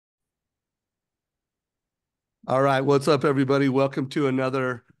All right, what's up, everybody? Welcome to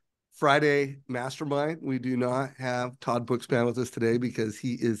another Friday Mastermind. We do not have Todd Bookspan with us today because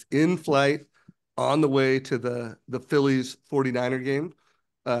he is in flight on the way to the Phillies 49er game.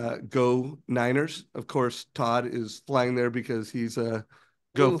 Go Niners. Of course, Todd is flying there because he's a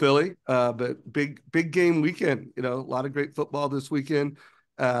go Ooh, Philly. But big game weekend. A lot of great football this weekend.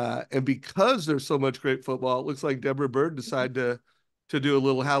 And because there's so much great football, it looks like Deborah Bird decided to do a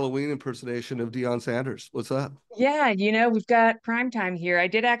little Halloween impersonation of Deion Sanders. What's up? yeah, we've got prime time here. I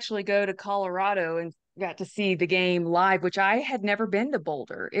did actually go to Colorado and got to see the game live, which I had never been to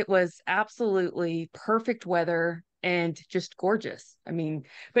Boulder. It was absolutely perfect weather and just gorgeous. I mean,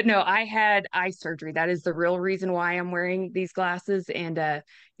 but no, I had eye surgery. That is the real reason why I'm wearing these glasses. And I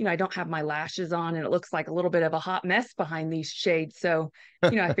don't have my lashes on and it looks like a little bit of a hot mess behind these shades. So,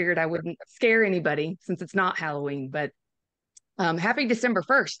 I figured I wouldn't scare anybody since it's not Halloween, but happy December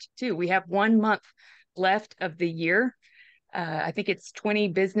 1st, too. We have 1 month left of the year. I think it's 20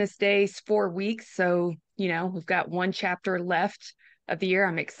 business days, 4 weeks. So, we've got one chapter left of the year.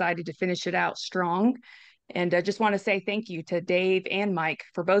 I'm excited to finish it out strong. And I just want to say thank you to Dave and Mike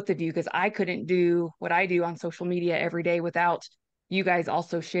for both of you because I couldn't do what I do on social media every day without you guys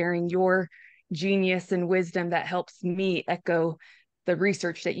also sharing your genius and wisdom that helps me echo the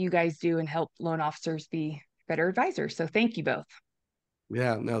research that you guys do and help loan officers be better advisors. So thank you both.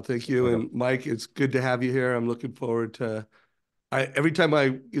 Yeah, no, thank you. And Mike, it's good to have you here. I'm looking forward to every time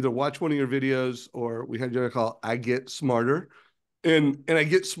I either watch one of your videos or we had you on a call, I get smarter. And I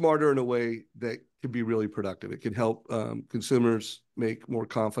get smarter in a way that can be really productive. It can help consumers make more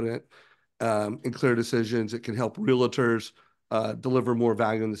confident and clear decisions. It can help realtors deliver more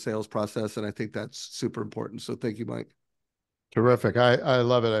value in the sales process. And I think that's super important. So thank you, Mike. Terrific. I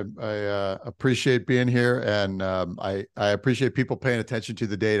love it. I appreciate being here, and I appreciate people paying attention to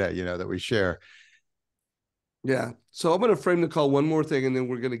the data, that we share. Yeah. So I'm going to frame the call one more thing, and then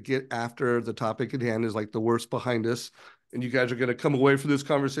we're going to get after the topic at hand is like the worst behind us. And you guys are going to come away from this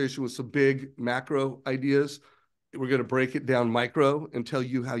conversation with some big macro ideas. We're going to break it down micro and tell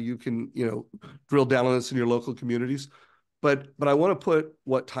you how you can, drill down on this in your local communities. But I want to put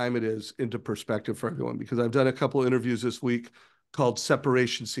what time it is into perspective for everyone because I've done a couple of interviews this week called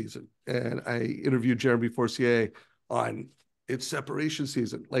Separation Season. And I interviewed Jeremy Forcier on it's separation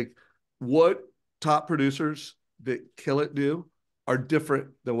season. Like what top producers that kill it do are different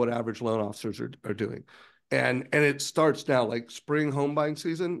than what average loan officers are doing. And it starts now, like spring home buying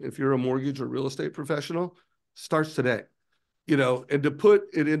season, if you're a mortgage or real estate professional, starts today. And to put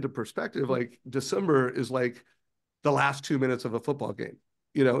it into perspective, like December is like the last 2 minutes of a football game.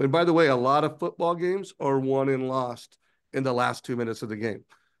 And by the way, a lot of football games are won and lost in the last 2 minutes of the game.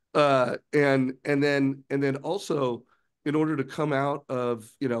 And then also in order to come out of,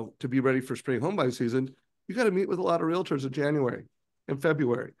 to be ready for spring home buying season, you got to meet with a lot of realtors in January and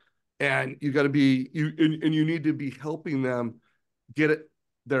February. And you got to be, and you need to be helping them get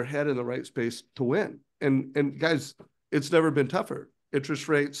their head in the right space to win. And guys, it's never been tougher. Interest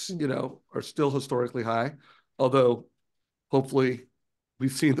rates, are still historically high, although hopefully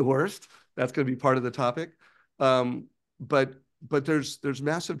we've seen the worst. That's going to be part of the topic. Um, but there's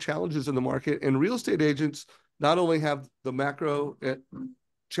massive challenges in the market, and real estate agents not only have the macro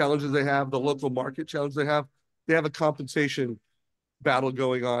challenges they have, the local market challenge they have a compensation battle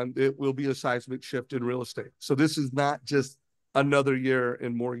going on. It will be a seismic shift in real estate. So this is not just another year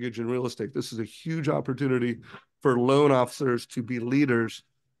in mortgage and real estate. This is a huge opportunity for loan officers to be leaders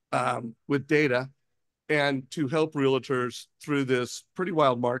with data and to help realtors through this pretty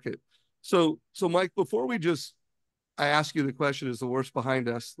wild market. So Mike, before I ask you the question, is the worst behind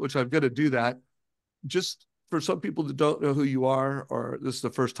us, which I'm going to do that. Just for some people that don't know who you are, or this is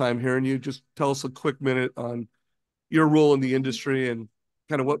the first time hearing you, just tell us a quick minute on your role in the industry and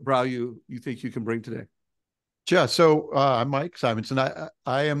kind of what value you think you can bring today. Yeah, so I'm Mike Simonsen.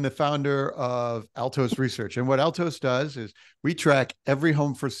 I am the founder of Altos Research, and what Altos does is we track every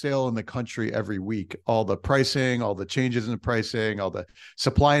home for sale in the country every week, all the pricing, all the changes in the pricing, all the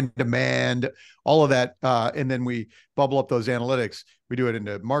supply and demand, all of that, and then we bubble up those analytics. We do it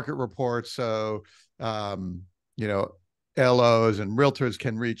into market reports, so you know, LOs and realtors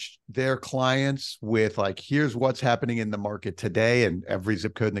can reach their clients with like, here's what's happening in the market today in every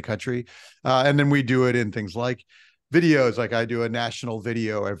zip code in the country. And then we do it in things like videos. Like I do a national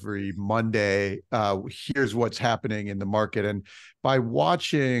video every Monday. Here's what's happening in the market. And by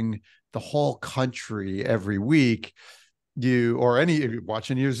watching the whole country every week, if you're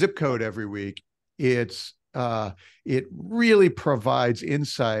watching your zip code every week, it really provides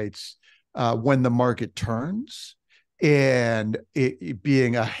insights when the market turns, and it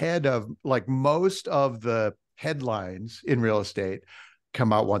being ahead of like most of the headlines in real estate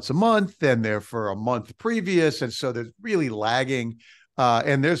come out once a month, and they're for a month previous. And so there's really lagging.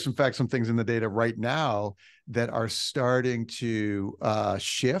 And there's, in fact, some things in the data right now that are starting to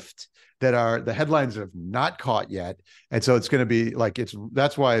shift, that are the headlines have not caught yet. And so it's going to be like,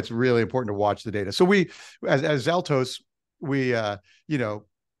 that's why it's really important to watch the data. So we, as Altos, we,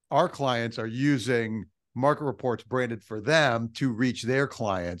 our clients are using market reports branded for them to reach their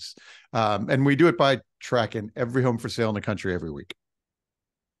clients. And we do it by tracking every home for sale in the country every week.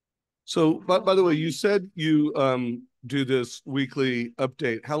 So, by the way, you said you do this weekly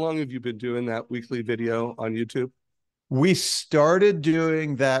update. How long have you been doing that weekly video on YouTube? We started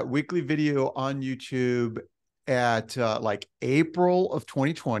doing that weekly video on YouTube at like April of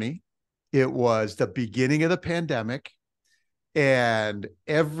 2020. It was the beginning of the pandemic, and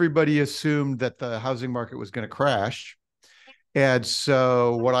everybody assumed that the housing market was going to crash. And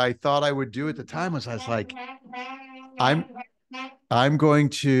so what I thought I would do at the time was, I was like, I'm going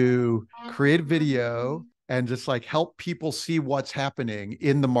to create a video and just like help people see what's happening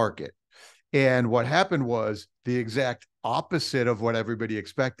in the market. And what happened was the exact opposite of what everybody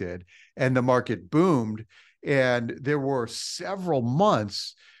expected. And the market boomed. And there were several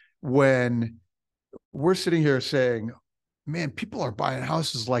months when we're sitting here saying, man, people are buying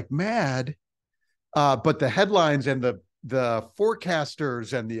houses like mad. But the headlines and the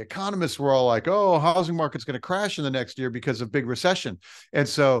forecasters and the economists were all like, oh, housing market's going to crash in the next year because of big recession. And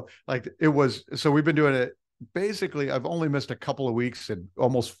so so we've been doing it. Basically, I've only missed a couple of weeks in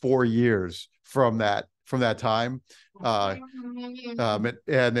almost 4 years from that time. And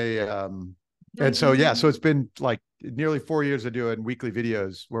so, yeah, so it's been like nearly 4 years of doing weekly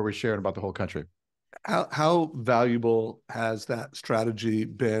videos where we're sharing about the whole country. How valuable has that strategy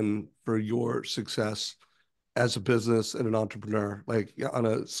been for your success as a business and an entrepreneur? Like on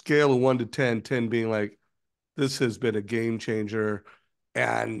a scale of 1 to 10, 10 being like, this has been a game changer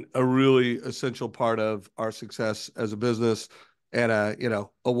and a really essential part of our success as a business. And a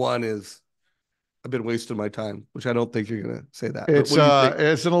 1 is I've been wasting my time, which I don't think you're going to say that. It's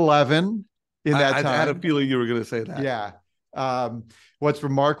it's an 11 in that time. I had a feeling you were going to say that. Yeah. What's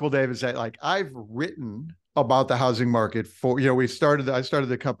remarkable, Dave, is that like I've written about the housing market for, I started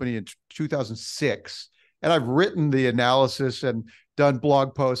the company in 2006, and I've written the analysis and done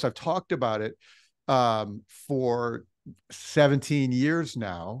blog posts. I've talked about it for 17 years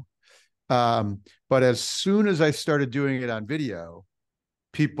now. But as soon as I started doing it on video,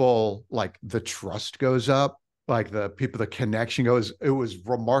 people, like, the trust goes up, like the connection goes. It was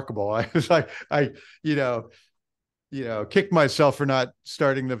remarkable. I was like, kicked myself for not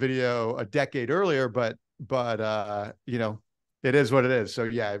starting the video a decade earlier, but it is what it is. So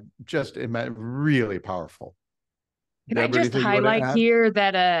yeah, it meant really powerful. Can I just highlight here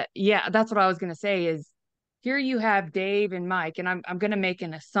that that's what I was going to say is, here you have Dave and Mike, and I'm going to make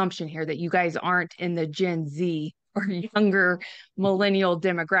an assumption here that you guys aren't in the Gen Z or younger millennial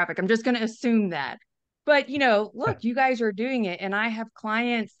demographic. I'm just going to assume that. But, look, you guys are doing it. And I have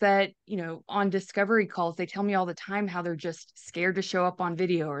clients that, on discovery calls, they tell me all the time how they're just scared to show up on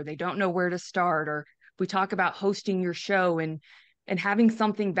video, or they don't know where to start. Or we talk about hosting your show and having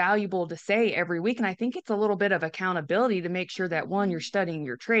something valuable to say every week. And I think it's a little bit of accountability to make sure that, one, you're studying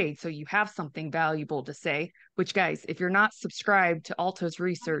your trade, so you have something valuable to say, which, guys, if you're not subscribed to Altos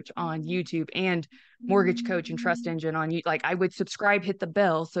Research on YouTube and Mortgage Coach and Trust Engine on YouTube, like, I would subscribe, hit the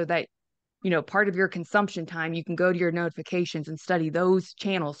bell, so that part of your consumption time, you can go to your notifications and study those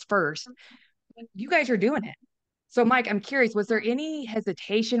channels first. You guys are doing it. So, Mike, I'm curious, was there any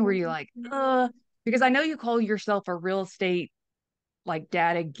hesitation where you're like, because I know you call yourself a real estate, like,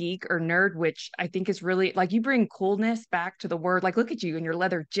 data geek or nerd, which I think is really, like, you bring coolness back to the word. Like, look at you in your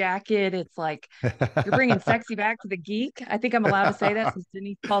leather jacket. It's like you're bringing sexy back to the geek. I think I'm allowed to say that since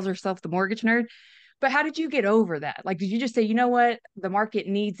Denise calls herself the mortgage nerd. But how did you get over that? Like, did you just say, you know what, the market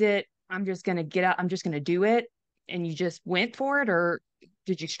needs it, I'm just going to get out, I'm just going to do it, and you just went for it? Or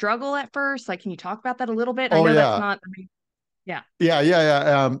did you struggle at first? Like, can you talk about that a little bit? I know that's not, yeah.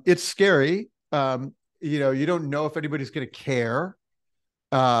 It's scary. You don't know if anybody's going to care.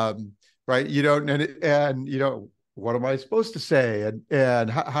 Right. You don't, and what am I supposed to say? And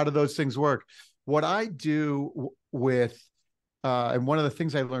how do those things work? What I do with, and one of the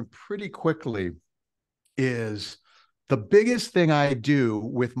things I learned pretty quickly is, the biggest thing I do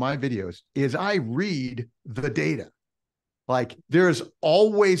with my videos is I read the data. Like, there's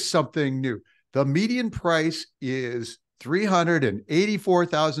always something new. The median price is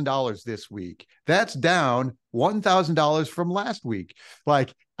 $384,000 this week. That's down $1,000 from last week.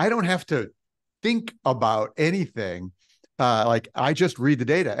 Like, I don't have to think about anything. Like I just read the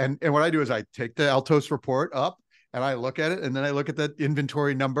data, and what I do is I take the Altos report up and I look at it, and then I look at the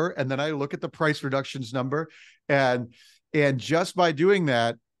inventory number, and then I look at the price reductions number, and just by doing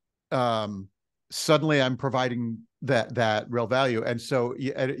that, suddenly I'm providing that real value. And so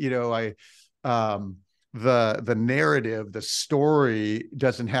I the narrative, the story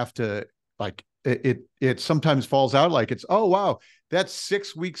doesn't have to, like, it sometimes falls out like it's, oh wow, that's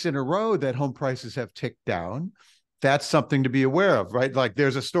 6 weeks in a row that home prices have ticked down. That's something to be aware of, right? Like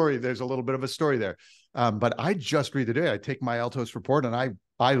there's a story, there's a little bit of a story there. But I just read the data. I take my Altos report and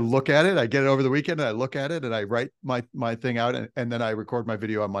I look at it. I get it over the weekend and I look at it and I write my thing out, and then I record my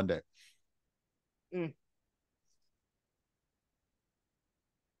video on Monday. Mm.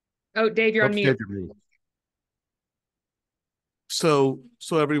 Oh, Dave, you're on mute. So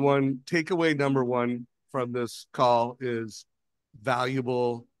everyone, takeaway number one from this call is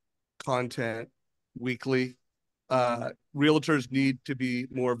valuable content weekly. Realtors need to be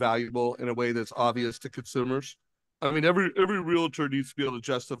more valuable in a way that's obvious to consumers. I mean, every realtor needs to be able to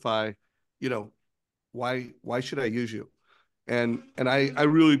justify, why should I use you? And I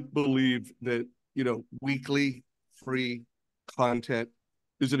really believe that, weekly free content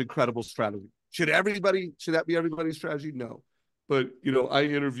is an incredible strategy. Should that be everybody's strategy? No. But, I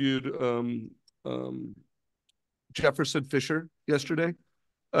interviewed Jefferson Fisher yesterday.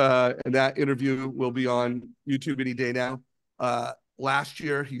 And that interview will be on YouTube any day now. Last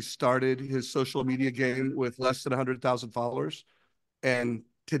year, he started his social media game with less than 100,000 followers. And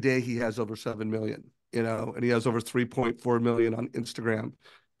today he has over 7 million, and he has over 3.4 million on Instagram.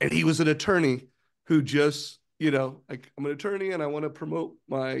 And he was an attorney who just, like, I'm an attorney and I want to promote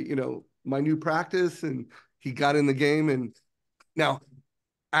my, my new practice. And he got in the game. And now,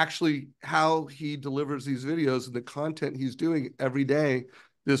 actually, how he delivers these videos and the content he's doing every day,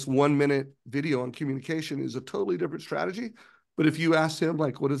 this 1 minute video on communication, is a totally different strategy. But if you ask him,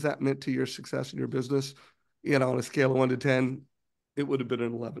 like, what has that meant to your success in your business, on a scale of 1 to 10, it would have been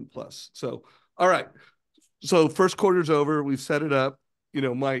an 11 plus. So, all right. So first quarter's over. We've set it up.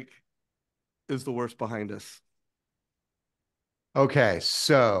 Mike, is the worst behind us? Okay.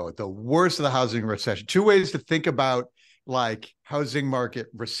 So the worst of the housing recession, 2 ways to think about, like, housing market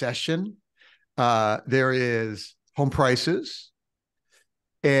recession. There is home prices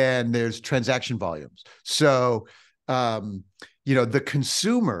and there's transaction volumes. So, the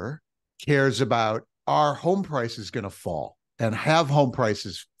consumer cares about, are home prices going to fall, and have home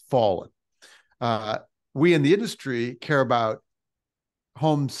prices fallen? We in the industry care about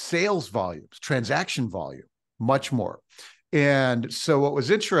home sales volumes, transaction volume, much more. And so what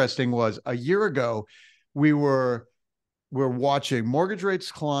was interesting was, a year ago, we're watching mortgage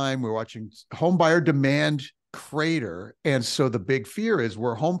rates climb. We're watching home buyer demand crater. And so the big fear is,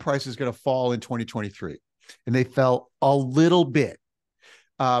 were home prices going to fall in 2023? And they fell a little bit.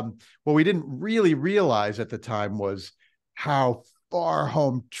 What we didn't really realize at the time was how far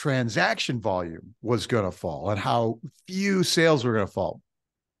home transaction volume was going to fall and how few sales were going to fall.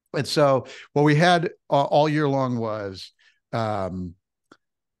 And so what we had all year long was tight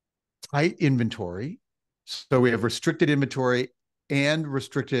inventory. So we have restricted inventory and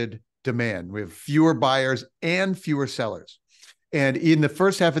restricted demand. We have fewer buyers and fewer sellers. And in the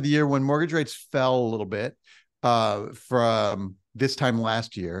first half of the year, when mortgage rates fell a little bit from this time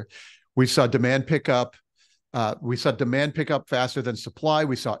last year, we saw demand pick up. We saw demand pick up faster than supply.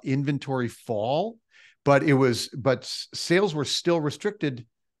 We saw inventory fall, but sales were still restricted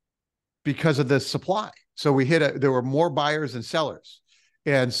because of the supply. So there were more buyers than sellers.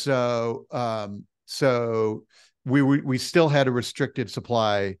 And so we still had a restricted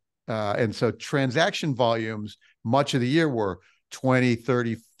supply. And so transaction volumes much of the year were 20,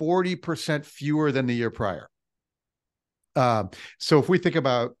 30, 40% fewer than the year prior. So if we think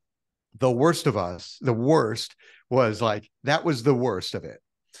about the worst of us, the worst was, like, that was the worst of it.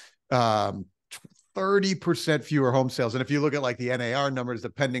 30% fewer home sales. And if you look at, like, the NAR numbers, the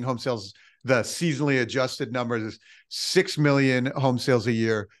pending home sales, the seasonally adjusted numbers is 6 million home sales a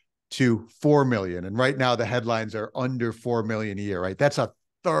year to 4 million. And right now the headlines are under 4 million a year, right? That's a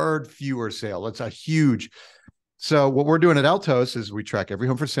third fewer sale. That's a huge. So what we're doing at Altos is we track every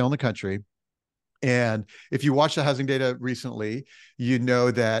home for sale in the country. And if you watch the housing data recently, you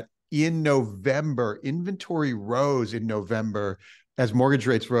know that in November, inventory rose in November as mortgage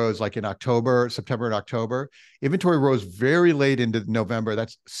rates rose, like in September and October. Inventory rose very late into November.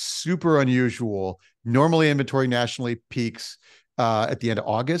 That's super unusual. Normally inventory nationally peaks at the end of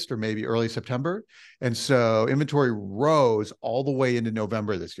August or maybe early September. And so inventory rose all the way into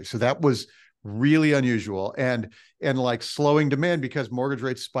November this year. So that was really unusual and like slowing demand because mortgage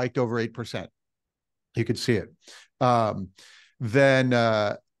rates spiked over 8%. You could see it. Um, then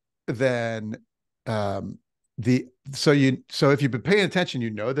then the so if you've been paying attention, you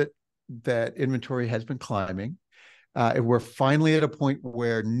know that inventory has been climbing. We're finally at a point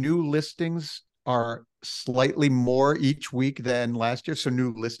where new listings are slightly more each week than last year. So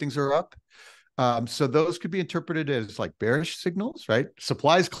new listings are up. So those could be interpreted as like bearish signals, right?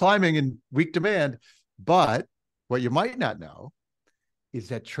 Supply is climbing and weak demand. But what you might not know is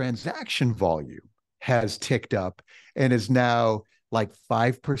that transaction volume has ticked up and is now like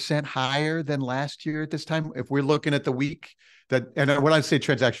 5% higher than last year at this time. If we're looking at the week that, and when I say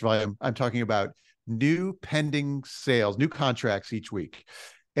transaction volume, I'm talking about new pending sales, new contracts each week.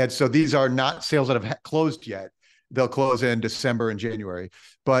 And so these are not sales that have closed yet. They'll close in December and January.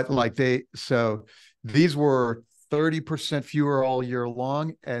 But like so these were 30% fewer all year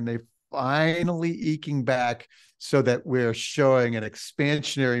long, and they finally eking back so that we're showing an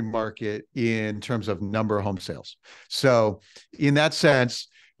expansionary market in terms of number of home sales. So in that sense,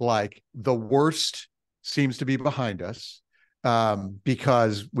 like the worst seems to be behind us,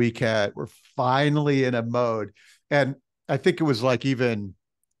 because we're finally in a mode. And I think it was like even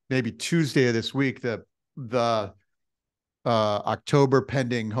maybe Tuesday of this week, the October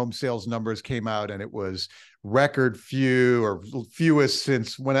pending home sales numbers came out, and it was record few, or fewest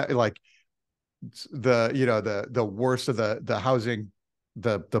since when the worst of the housing,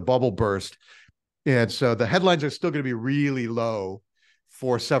 the bubble burst. And so the headlines are still going to be really low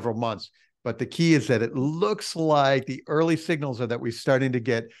for several months. But the key is that it looks like the early signals are that we're starting to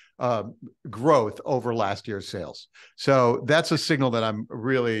get growth over last year's sales. So that's a signal that I'm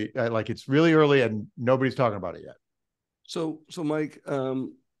really like. It's really early and nobody's talking about it yet. So Mike,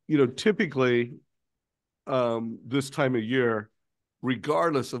 typically this time of year,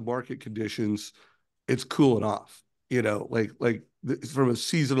 regardless of market conditions, it's cooling off, like from a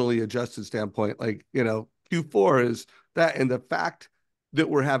seasonally adjusted standpoint, Q4 is that. And the fact that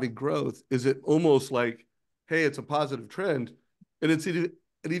we're having growth is it almost like, hey, it's a positive trend. And it's an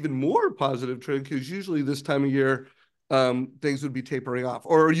even more positive trend because usually this time of year, things would be tapering off.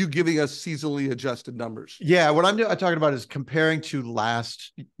 Or are you giving us seasonally adjusted numbers? Yeah, what I'm talking about is comparing to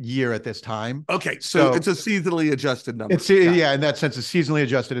last year at this time. Okay, so it's a seasonally adjusted number. Yeah, in that sense, it's seasonally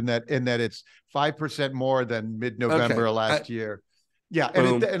adjusted in that it's 5% more than mid-November last year. Yeah,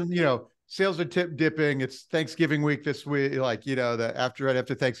 and sales are dipping. It's Thanksgiving week this week, right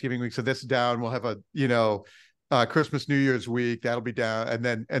after Thanksgiving week. So this is down. We'll have a Christmas, New Year's week that'll be down,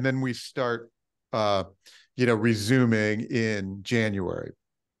 and then we start resuming in January.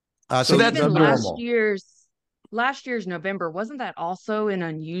 So that's normal. Last year's November, wasn't that also an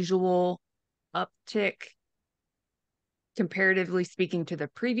unusual uptick comparatively speaking to the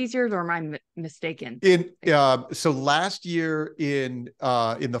previous years, or am I mistaken? So last year in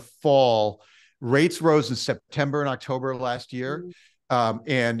the fall, rates rose in September and October last year,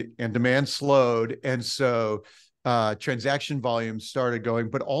 and demand slowed, and so transaction volumes started going,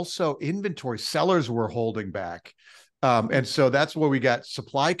 but also inventory sellers were holding back, and so that's where we got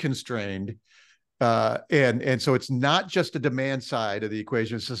supply constrained. And so it's not just the demand side of the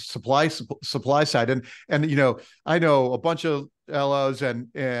equation; it's the supply side. And I know a bunch of LOs and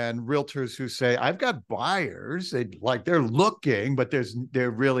realtors who say, "I've got buyers. They're looking, but there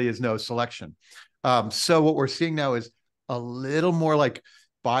really is no selection." So what we're seeing now is a little more like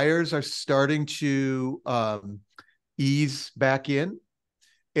buyers are starting to ease back in,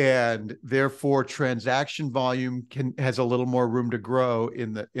 and therefore transaction volume has a little more room to grow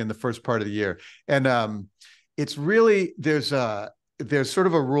in the first part of the year. And it's really there's sort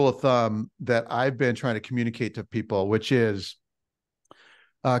of a rule of thumb that I've been trying to communicate to people, which is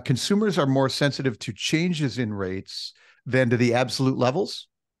consumers are more sensitive to changes in rates than to the absolute levels.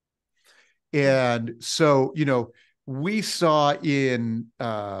 And so we saw in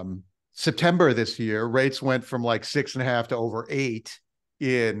September this year, rates went from like 6.5 to over 8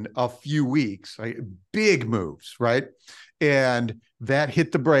 in a few weeks, right? Big moves, right? And that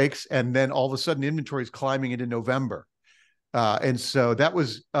hit the brakes, and then all of a sudden inventory is climbing into November. And so that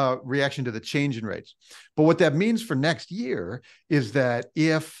was a reaction to the change in rates. But what that means for next year is that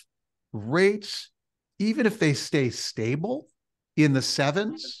if rates, even if they stay stable in the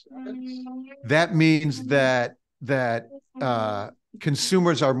 7s, that means that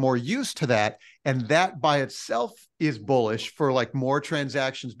consumers are more used to that, and that by itself is bullish for like more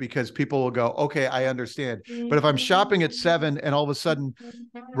transactions, because people will go, okay, I understand. But if I'm shopping at 7 and all of a sudden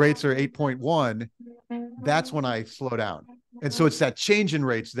rates are 8.1, that's when I slow down. And so it's that change in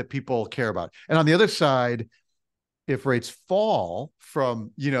rates that people care about. And on the other side, if rates fall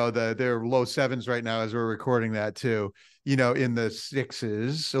from, they're low sevens right now as we're recording that too, in the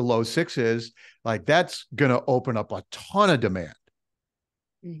sixes, so low sixes, like that's going to open up a ton of demand.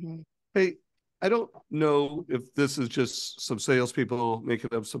 Mm-hmm. Hey, I don't know if this is just some salespeople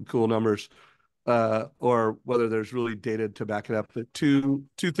making up some cool numbers, or whether there's really data to back it up. But two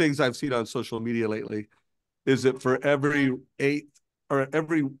things I've seen on social media lately is that for every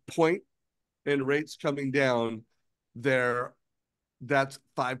every point in rates coming down, that's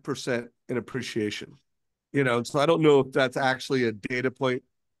 5% in appreciation. So I don't know if that's actually a data point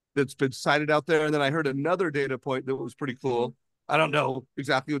that's been cited out there. And then I heard another data point that was pretty cool. I don't know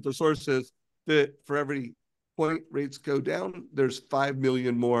exactly what the source is, that for every point rates go down, there's 5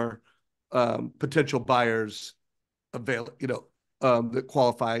 million more potential buyers that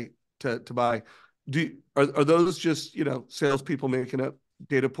qualify to buy. Are those just, salespeople making up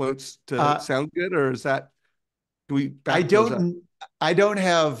data points to sound good, or is that, do we back those up? I don't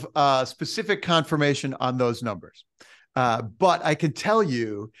have specific confirmation on those numbers. But I can tell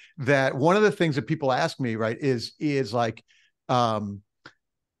you that one of the things that people ask me, right, is like,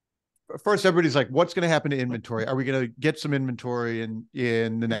 first, everybody's like, what's going to happen to inventory? Are we going to get some inventory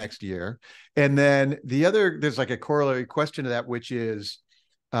in the next year? And then there's like a corollary question to that, which is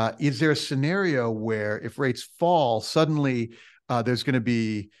there a scenario where if rates fall, suddenly there's going to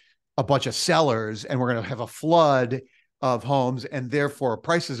be a bunch of sellers and we're going to have a flood of homes and therefore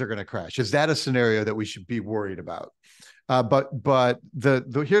prices are going to crash? Is that a scenario that we should be worried about? But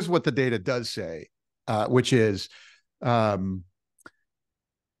here's what the data does say, which is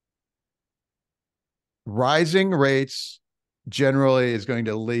rising rates generally is going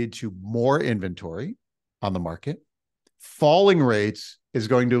to lead to more inventory on the market. Falling rates is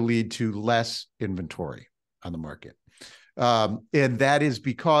going to lead to less inventory on the market. And that is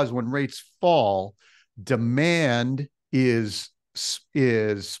because when rates fall, demand is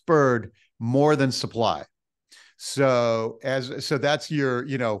spurred more than supply. So that's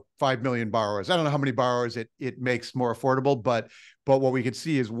your 5 million borrowers. I don't know how many borrowers it makes more affordable, but what we could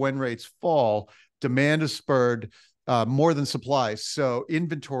see is when rates fall, demand is spurred more than supply. So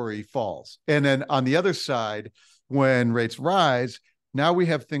inventory falls. And then on the other side, when rates rise, now we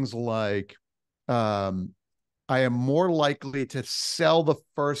have things like I am more likely to sell the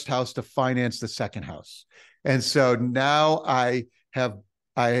first house to finance the second house. And so now I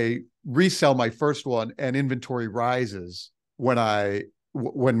resell my first one and inventory rises when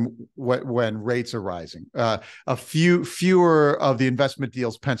rates are rising. A fewer of the investment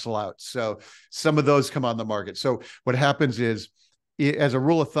deals pencil out. So some of those come on the market. So what happens is, as a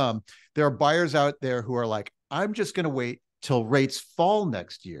rule of thumb, there are buyers out there who are like, I'm just going to wait till rates fall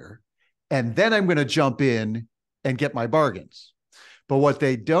next year, and then I'm going to jump in and get my bargains. But what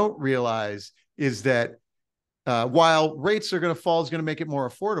they don't realize is that while rates are going to fall, is going to make it more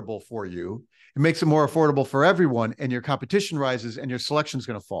affordable for you. It makes it more affordable for everyone, and your competition rises and your selection is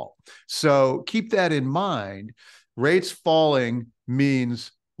going to fall. So keep that in mind. Rates falling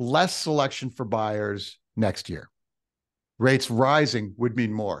means less selection for buyers next year. Rates rising would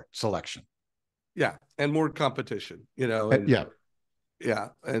mean more selection. Yeah. And more competition, and yeah. Yeah.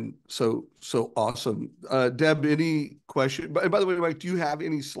 And so awesome. Deb, any question? By the way, Mike, do you have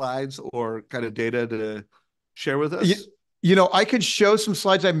any slides or kind of data to share with us? I could show some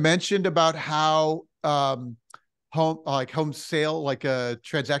slides. I mentioned about how home sale, like a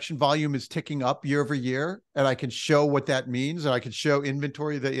transaction volume is ticking up year over year. And I can show what that means. And I can show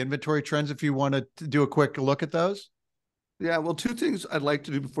the inventory trends if you want to do a quick look at those. Yeah. Well, two things I'd like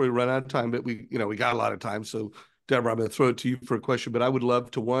to do before we run out of time, but we got a lot of time. So Deborah, I'm going to throw it to you for a question, but I would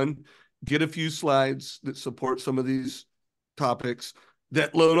love to, one, get a few slides that support some of these topics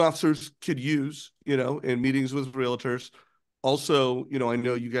that loan officers could use, in meetings with realtors. Also, I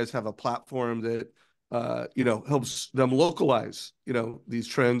know you guys have a platform that, helps them localize, these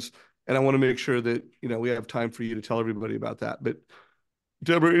trends. And I want to make sure that, we have time for you to tell everybody about that. But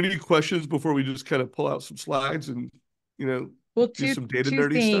Deborah, any questions before we just kind of pull out some slides and, Well, do some data two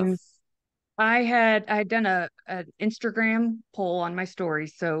nerdy stuff? things. I had done an Instagram poll on my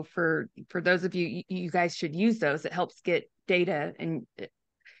stories. So for those of you, you guys should use those. It helps get data and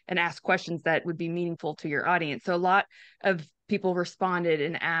ask questions that would be meaningful to your audience. So a lot of people responded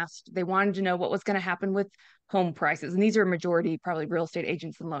and asked, they wanted to know what was going to happen with home prices. And these are a majority probably real estate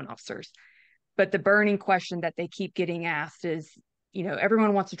agents and loan officers. But the burning question that they keep getting asked is,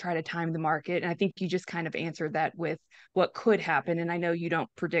 everyone wants to try to time the market. And I think you just kind of answered that with what could happen. And I know you don't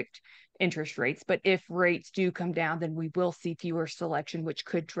predict interest rates, but if rates do come down, then we will see fewer selection, which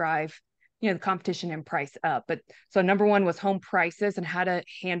could drive, the competition and price up. But so number one was home prices and how to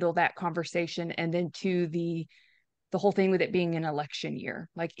handle that conversation. And then two, the the whole thing with it being an election year,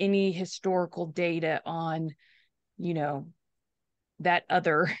 like any historical data on, you know, that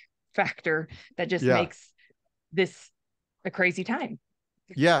other factor that just Yeah. makes this a crazy time.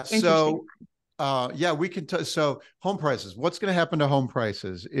 Yeah. Interesting. Yeah, we can. So home prices, what's going to happen to home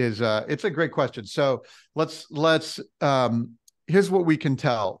prices is, it's a great question. So here's what we can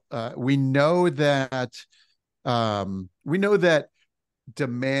tell. We know that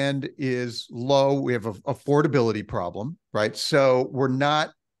demand is low. We have an affordability problem, right? So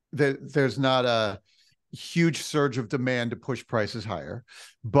there's not a huge surge of demand to push prices higher,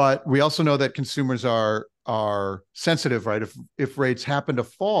 but we also know that consumers are sensitive, right? If rates happen to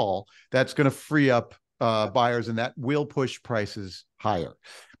fall, that's going to free up buyers, and that will push prices higher.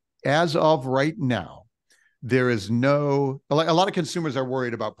 As of right now, there is no, a lot of consumers are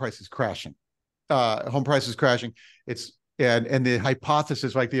worried about prices crashing, home prices crashing. And the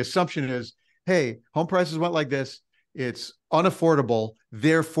hypothesis, like the assumption is, hey, home prices went like this, it's unaffordable,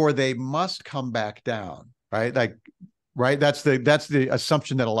 therefore they must come back down, right? Like, right? That's the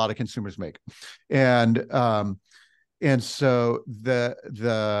assumption that a lot of consumers make. And so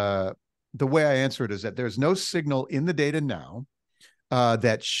the way I answer it is that there's no signal in the data now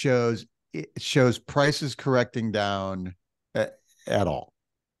that shows prices correcting down at all.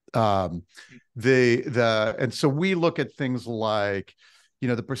 And so we look at things like,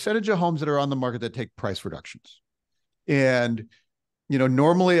 the percentage of homes that are on the market that take price reductions. And,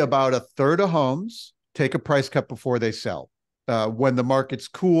 normally about a third of homes take a price cut before they sell. When the market's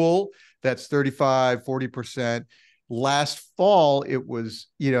cool, that's 35, 40%. Last fall, it was,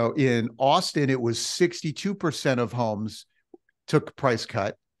 in Austin, it was 62% of homes took price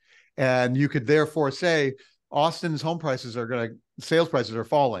cut. And you could therefore say Austin's sales prices are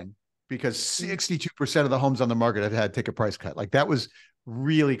falling because 62% of the homes on the market have had to take a price cut. Like, that was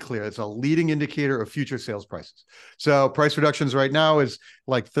really clear. It's a leading indicator of future sales prices. So price reductions right now is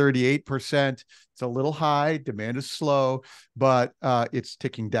like 38%. It's a little high. Demand is slow, but it's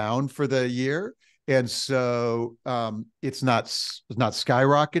ticking down for the year. And so it's not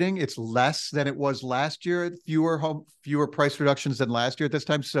skyrocketing. It's less than it was last year. Fewer price reductions than last year at this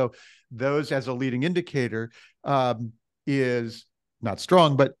time. So those, as a leading indicator, is not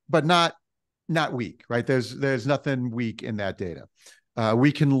strong, but not weak, right? There's nothing weak in that data.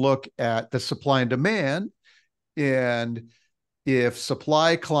 We can look at the supply and demand, and if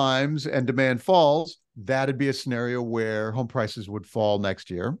supply climbs and demand falls, that'd be a scenario where home prices would fall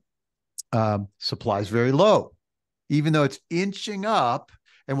next year. Supply is very low, even though it's inching up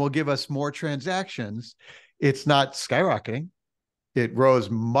and will give us more transactions. It's not skyrocketing. It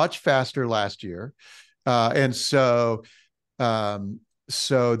rose much faster last year, and so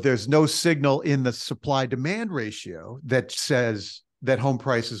there's no signal in the supply demand ratio that says that home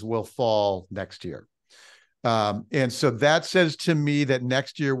prices will fall next year. And so that says to me that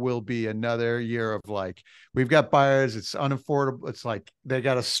next year will be another year of, like, we've got buyers, it's unaffordable. It's like they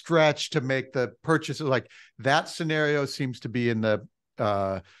got to stretch to make the purchases. Like, that scenario seems to be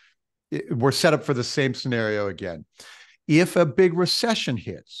we're set up for the same scenario again. If a big recession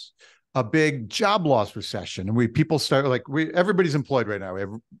hits, a big job loss recession, and people start, like, everybody's employed right now. We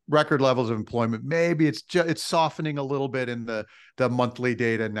have record levels of employment. Maybe it's softening a little bit in the monthly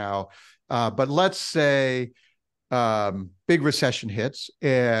data now. But let's say big recession hits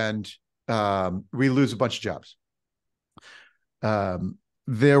and we lose a bunch of jobs. That'll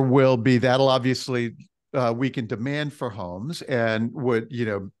obviously weaken demand for homes, and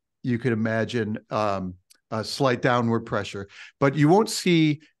you could imagine a slight downward pressure, but you won't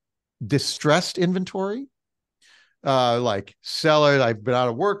see distressed inventory, like, seller, I've been out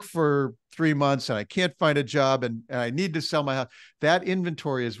of work for 3 months and I can't find a job and I need to sell my house. That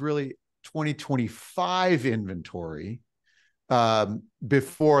inventory is really 2025 inventory,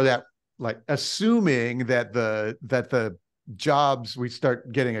 before that, like, assuming that the jobs, we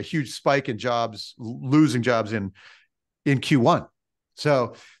start getting a huge spike in losing jobs in Q1.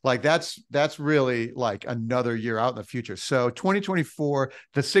 So, like, that's really like another year out in the future. So 2024,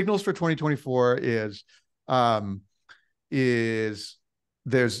 the signals for 2024 is there's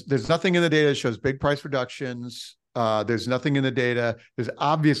nothing in the data that shows big price reductions. There's nothing in the data. There's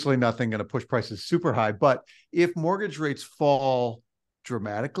obviously nothing going to push prices super high. But if mortgage rates fall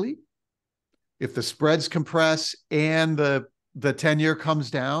dramatically, if the spreads compress and the 10-year comes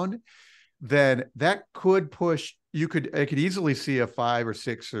down, then that could push. I could easily see a 5 or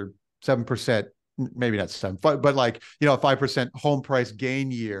 6 or 7%, maybe not 7, but like, a 5% home price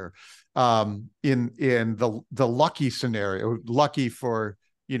gain year, in the lucky scenario. Lucky for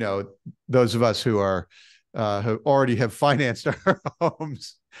those of us who already have financed our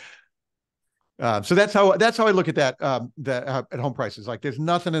homes. So that's how I look at that. At home prices, like there's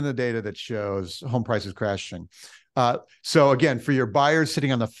nothing in the data that shows home prices crashing. So again, for your buyers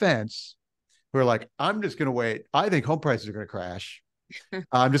sitting on the fence who are like, I'm just going to wait. I think home prices are going to crash.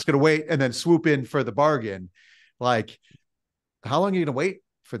 I'm just going to wait and then swoop in for the bargain. Like, how long are you going to wait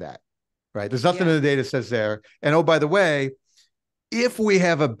for that? Right? There's nothing in the data says there. And oh, by the way, if we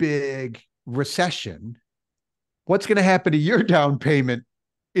have a big recession, what's going to happen to your down payment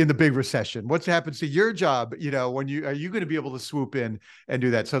in the big recession? What's happens to your job? When are you going to be able to swoop in and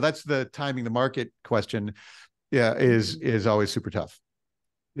do that? So that's the timing the market question. Yeah, is always super tough.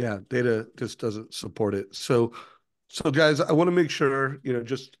 Yeah, data just doesn't support it. So guys, I want to make sure,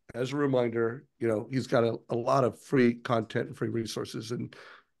 just as a reminder, he's got a lot of free content and free resources. And,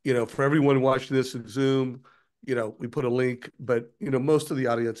 for everyone watching this in Zoom, we put a link, but, most of the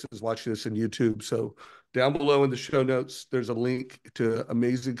audience is watching this in YouTube. So down below in the show notes, there's a link to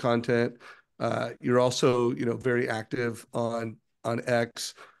amazing content. You're also, very active on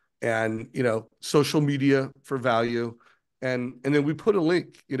X and, social media for value. And then we put a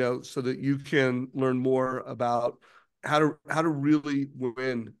link, so that you can learn more about how to really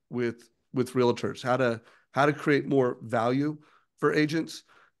win with realtors, how to create more value for agents.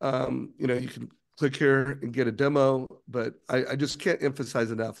 You can click here and get a demo, but I just can't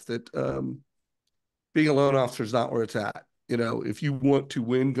emphasize enough that being a loan officer is not where it's at. If you want to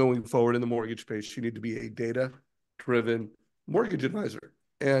win going forward in the mortgage space, you need to be a data-driven mortgage advisor,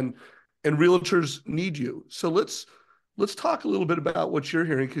 and realtors need you. So let's talk a little bit about what you're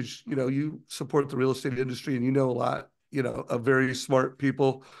hearing, because you support the real estate industry and a lot of very smart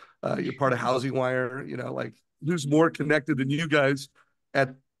people. You're part of Housing Wire. Like, who's more connected than you guys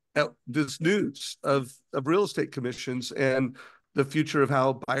at this news of real estate commissions and the future of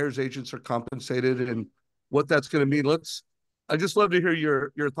how buyers agents are compensated and what that's going to mean? I just love to hear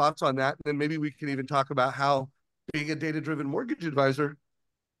your thoughts on that, and then maybe we can even talk about how being a data-driven mortgage advisor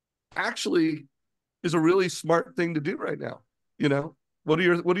actually is a really smart thing to do right now. What do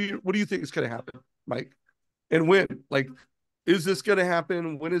you think is going to happen, Mike? And when? Like, is this going to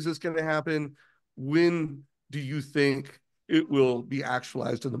happen? When is this going to happen? When do you think it will be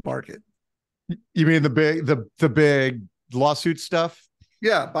actualized in the market? You mean the big lawsuit stuff?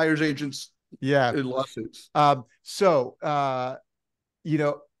 Yeah, buyers agents. Yeah, in lawsuits.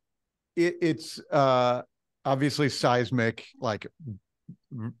 It's obviously seismic, like,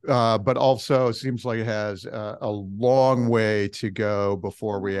 but also seems like it has a long way to go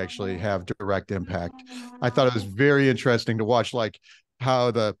before we actually have direct impact. I thought it was very interesting to watch, like,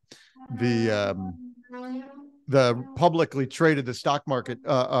 how the publicly traded the stock market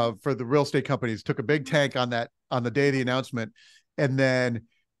for the real estate companies took a big tank on the day of the announcement, and then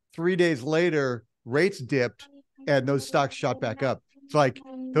 3 days later rates dipped and those stocks shot back up. It's like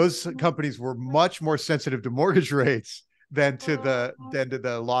those companies were much more sensitive to mortgage rates than to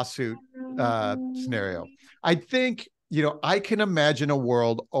the lawsuit scenario. I think, I can imagine a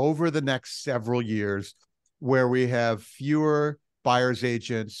world over the next several years where we have fewer buyer's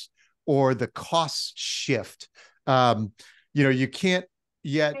agents, or the costs shift. You can't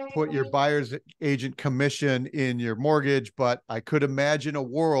yet put your buyer's agent commission in your mortgage, but I could imagine a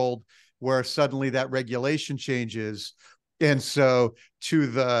world where suddenly that regulation changes. And so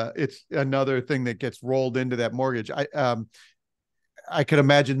it's another thing that gets rolled into that mortgage. I could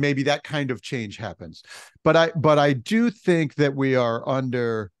imagine maybe that kind of change happens, but I do think that we are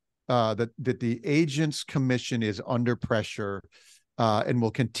under that the agent's commission is under pressure, and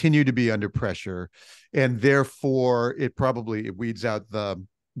will continue to be under pressure, and therefore it weeds out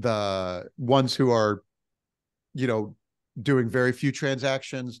the ones who are, doing very few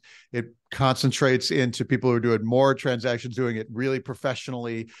transactions. It concentrates into people who are doing more transactions, doing it really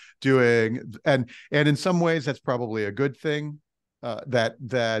professionally, and in some ways that's probably a good thing. That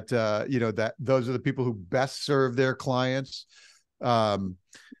those are the people who best serve their clients. So,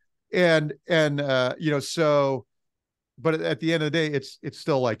 but at the end of the day, it's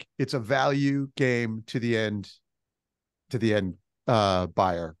still like it's a value game to the end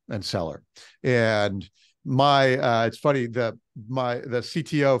buyer and seller. And it's funny, the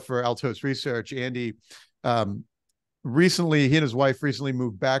CTO for Altos Research, Andy, recently, he and his wife recently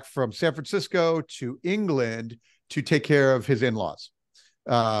moved back from San Francisco to England to take care of his in-laws.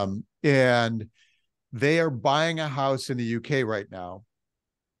 And they are buying a house in the UK right now.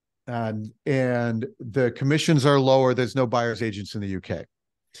 And the commissions are lower. There's no buyer's agents in the UK.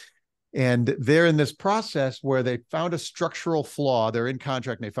 And they're in this process where they found a structural flaw. They're in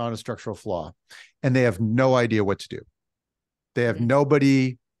contract and they found a structural flaw, and they have no idea what to do. They have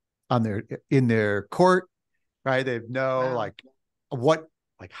nobody in their court, right? They have no, like,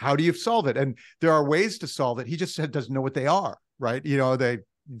 Like, how do you solve it? And there are ways to solve it. He just doesn't know what they are, right? And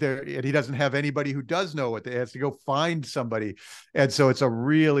he doesn't have anybody who does know what they has to go find somebody. And so it's a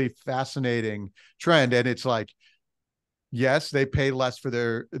really fascinating trend. And it's like, yes, they pay less for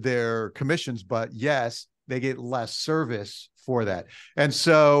their commissions, but yes, they get less service for that. And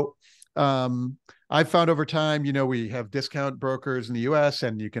so I've found over time, we have discount brokers in the US,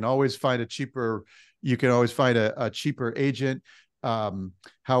 and you can always find a cheaper agent.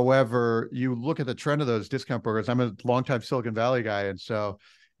 However, you look at the trend of those discount brokers. I'm a longtime Silicon Valley guy. And so,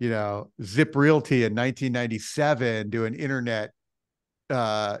 Zip Realty in 1997 doing internet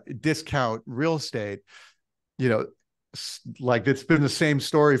discount real estate, like it's been the same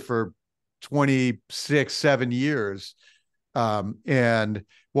story for 26, 7 years. And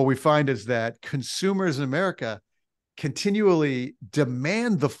what we find is that consumers in America continually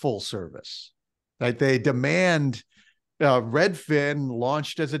demand the full service. Right? They demand Redfin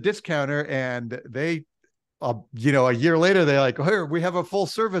launched as a discounter, and they, a year later, they're like, here, we have a full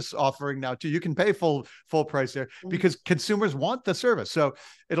service offering now too. You can pay full price there, because consumers want the service. So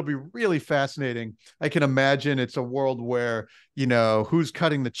it'll be really fascinating. I can imagine it's a world where, who's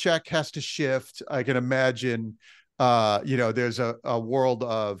cutting the check has to shift. I can imagine, there's a world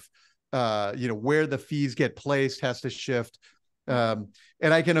of, where the fees get placed has to shift.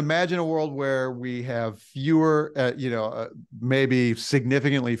 And I can imagine a world where we have fewer, maybe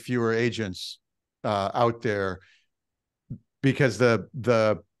significantly fewer agents out there, because the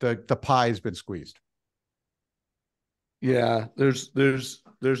pie has been squeezed. Yeah, there's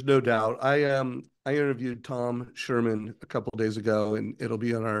no doubt. I interviewed Tom Sherman a couple of days ago, and it'll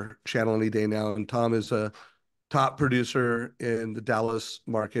be on our channel any day now. And Tom is a top producer in the Dallas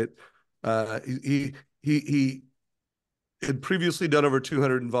market. He had previously done over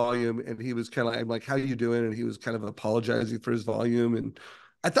 200 in volume, and he was kind of like, I'm like, how you doing? And he was kind of apologizing for his volume. And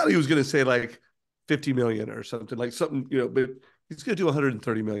I thought he was going to say like 50 million or something, but he's going to do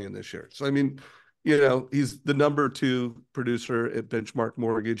 130 million this year. So, I mean, he's the number 2 producer at Benchmark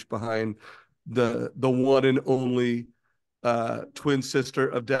Mortgage, behind the one and only twin sister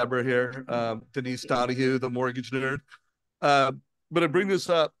of Deborah here, Denise Donahue, the mortgage nerd. But I bring this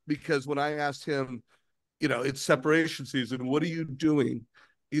up because when I asked him, it's separation season, what are you doing?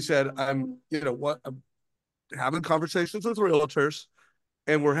 He said, I'm having conversations with realtors,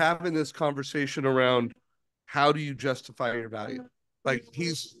 and we're having this conversation around how do you justify your value? Like,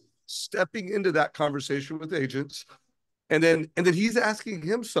 he's stepping into that conversation with agents. And then he's asking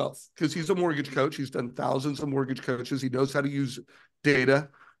himself, because he's a mortgage coach, he's done thousands of mortgage coaches. He knows how to use data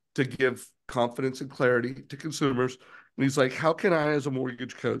to give confidence and clarity to consumers. And he's like, how can I, as a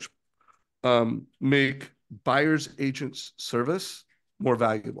mortgage coach, make buyers agents service more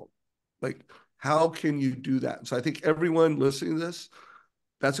valuable? Like, how can you do that? And so I think everyone listening to this,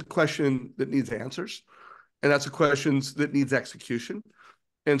 that's a question that needs answers, and that's a question that needs execution.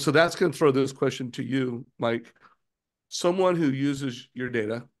 And so that's going to throw this question to you, Mike. Someone who uses your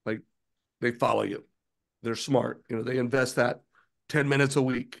data, like, they follow you, they're smart, they invest that 10 minutes a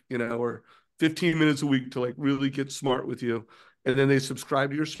week, or 15 minutes a week to like really get smart with you. And then they subscribe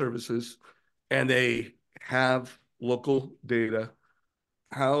to your services, and they have local data.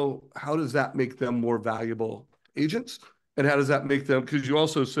 How does that make them more valuable agents? And how does that make them, because you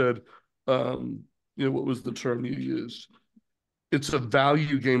also said, what was the term you used? It's a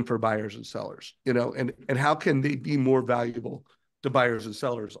value game for buyers and sellers, and how can they be more valuable to buyers and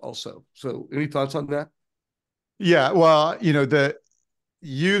sellers also? So any thoughts on that? Yeah, well,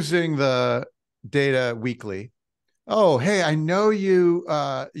 using the data weekly. Oh, hey, I know you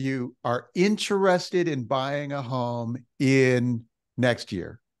are interested in buying a home in next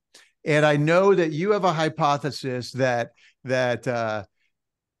year. And I know that you have a hypothesis that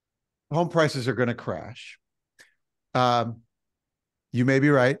home prices are going to crash. You may be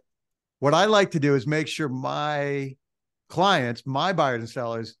right. What I like to do is make sure my clients, my buyers and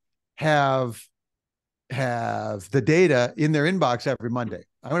sellers, have the data in their inbox every Monday.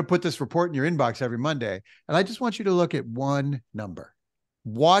 I'm going to put this report in your inbox every Monday, and I just want you to look at one number.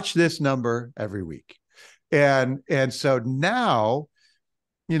 Watch this number every week. And so now,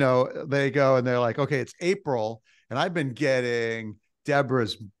 they go and they're like, okay, it's April, and I've been getting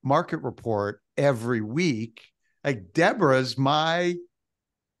Deborah's market report every week. Like, Deborah's my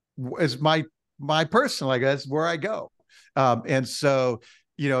person, like, that's where I go. And so,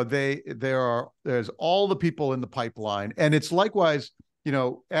 there's all the people in the pipeline, and it's likewise,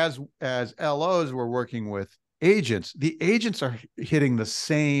 as LOs, we're working with agents. The agents are hitting the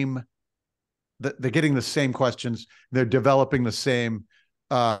same, they're getting the same questions. They're developing the same,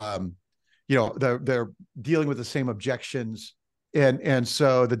 they're dealing with the same objections. And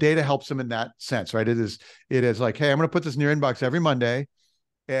so the data helps them in that sense, right? It is like, hey, I'm going to put this in your inbox every Monday,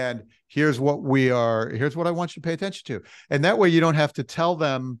 and here's what I want you to pay attention to. And that way you don't have to tell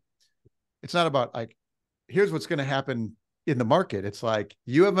them. It's not about like, here's what's going to happen in the market. It's like,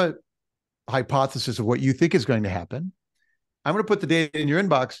 you have a hypothesis of what you think is going to happen. I'm going to put the data in your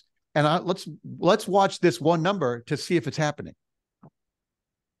inbox, and let's watch this one number to see if it's happening.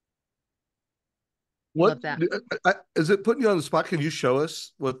 What Love that. is it putting you on the spot? Can you show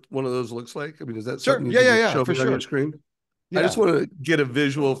us what one of those looks like? I mean, is that Sure. something you Yeah, can yeah, just yeah, show for me on your sure. screen? I Yeah. just want to get a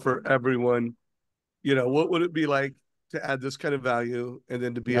visual for everyone. What would it be like to add this kind of value and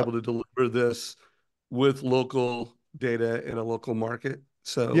then to be able Yep. to deliver this with local data in a local market? Yeah,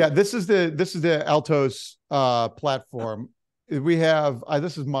 So this is the Altos platform. We have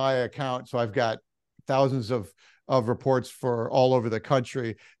this is my account, so I've got thousands of reports for all over the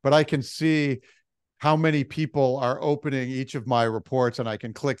country, but I can see how many people are opening each of my reports, and I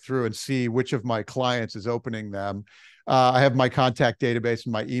can click through and see which of my clients is opening them. I have my contact database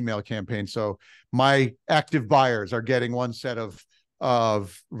and my email campaign. So my active buyers are getting one set of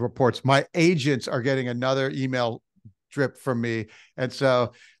reports. My agents are getting another email drip from me. And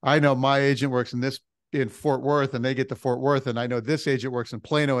so I know my agent works in Fort Worth, and they get the Fort Worth, and I know this agent works in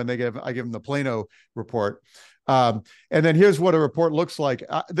Plano, and I give them the Plano report. And then here's what a report looks like.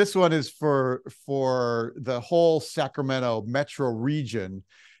 This one is for the whole Sacramento metro region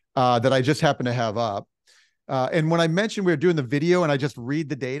that I just happen to have up. And when I mentioned we were doing the video and I just read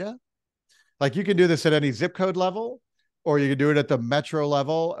the data, like you can do this at any zip code level, or you can do it at the metro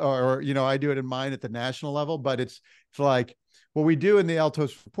level, or I do it in mine at the national level. But it's like what we do in the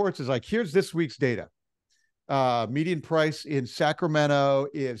Altos reports is like, here's this week's data. Median price in Sacramento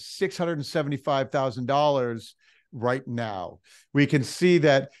is $675,000 right now. We can see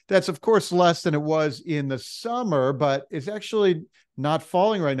that that's of course less than it was in the summer, but it's actually not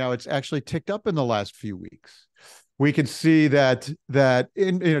falling right now. It's actually ticked up in the last few weeks. We can see that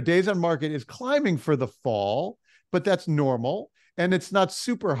in days on market is climbing for the fall, but that's normal and it's not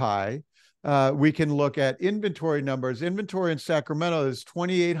super high. We can look at inventory numbers. Inventory in Sacramento is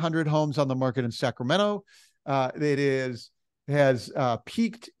 2,800 homes on the market in Sacramento. It has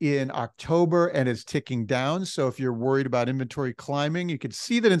peaked in October and is ticking down. So if you're worried about inventory climbing, you can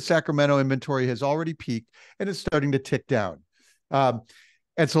see that in Sacramento, inventory has already peaked and is starting to tick down.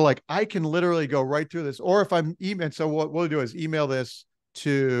 And so like I can literally go right through this, or if I'm email. So what we'll do is email this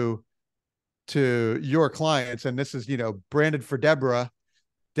to your clients. And this is, branded for Deborah's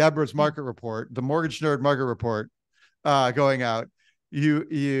market report, the Mortgage Nerd market report, going out.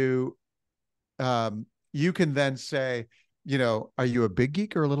 You can then say, are you a big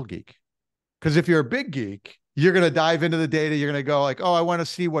geek or a little geek? Because if you're a big geek, you're going to dive into the data. You're going to go like, oh, I want to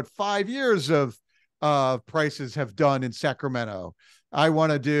see what 5 years of prices have done in Sacramento. I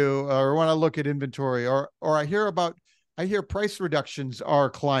want to look at inventory, or I hear price reductions are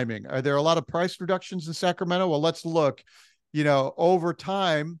climbing. Are there a lot of price reductions in Sacramento? Well, let's look. Over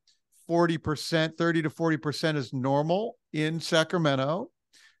time, 40%, 30 to 40% is normal in Sacramento.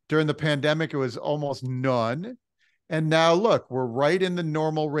 During the pandemic, it was almost none. And now look, we're right in the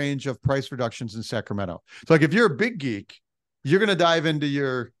normal range of price reductions in Sacramento. So like if you're a big geek, you're going to dive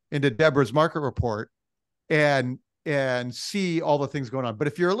into Deborah's market report and see all the things going on. But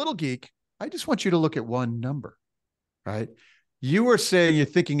if you're a little geek, I just want you to look at one number, right? You were saying you're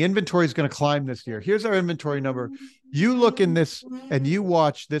thinking inventory is going to climb this year. Here's our inventory number. You look in this and you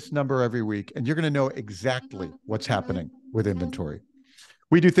watch this number every week, and you're going to know exactly what's happening with inventory.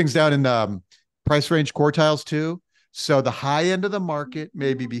 We do things down in price range quartiles too. So the high end of the market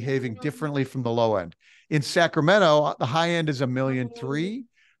may be behaving differently from the low end. In Sacramento, the high end is $1.3 million.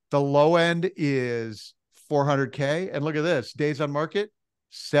 The low end is 400K. And look at this, days on market,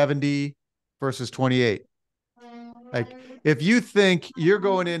 70 versus 28. Like if you think you're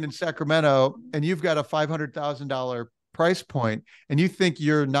going in Sacramento and you've got a $500,000 price point and you think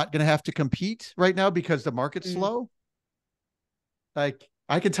you're not going to have to compete right now because the market's slow, like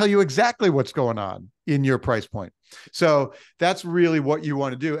I can tell you exactly what's going on in your price point. So that's really what you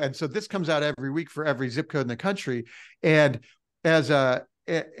want to do. And so this comes out every week for every zip code in the country. And as an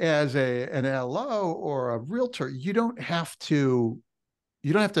LO or a realtor, you don't have to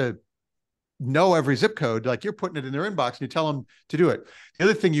know every zip code. Like you're putting it in their inbox and you tell them to do it. The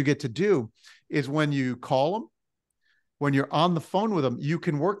other thing you get to do is when you call them, when you're on the phone with them, you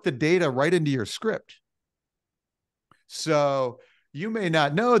can work the data right into your script. So you may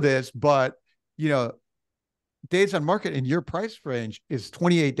not know this, but days on market in your price range is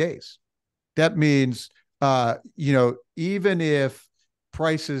 28 days. That means, even if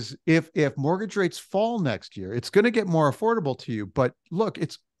prices, if mortgage rates fall next year, it's going to get more affordable to you. But look,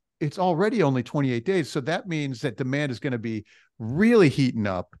 it's already only 28 days. So that means that demand is going to be really heating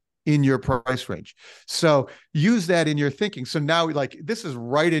up in your price range. So use that in your thinking. So now, like, this is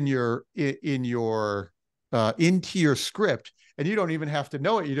right in your into your script, and you don't even have to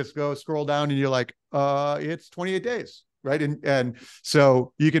know it. You just go scroll down and you're like, it's 28 days. Right. And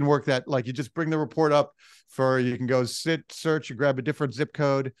so you can work that, like, you just bring the report up you can go search, you grab a different zip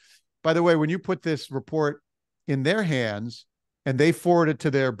code. By the way, when you put this report in their hands and they forward it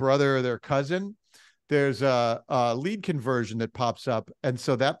to their brother or their cousin, there's a lead conversion that pops up. And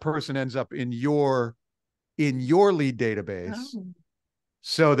so that person ends up in your lead database,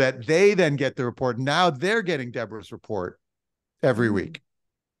 so that they then get the report. Now they're getting Deborah's report every week.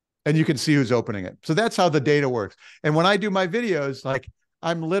 And you can see who's opening it. So that's how the data works. And when I do my videos, like,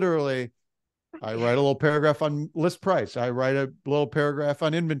 I write a little paragraph on list price. I write a little paragraph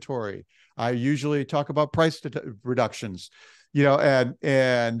on inventory. I usually talk about price reductions,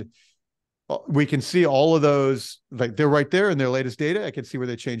 and we can see all of those, like, they're right there in their latest data. I can see where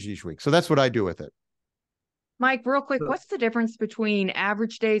they changed each week. So that's what I do with it. Mike, real quick, what's the difference between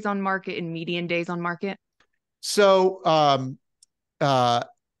average days on market and median days on market? So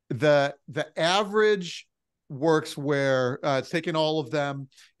the average works where it's taking all of them,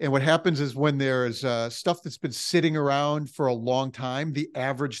 and what happens is when there's stuff that's been sitting around for a long time, the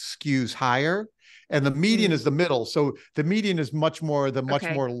average skews higher, and the median is the middle. So the median is much more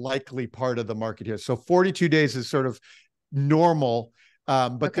likely part of the market here. So 42 days is sort of normal.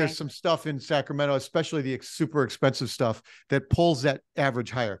 But there's some stuff in Sacramento, especially the super expensive stuff, that pulls that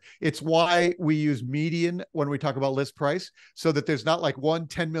average higher. It's why we use median when we talk about list price, so that there's not like one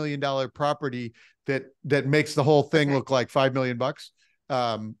 $10 million property that makes the whole thing look like $5 million.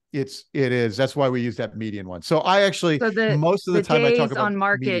 That's why we use that median one. So I actually, most of the time I talk about on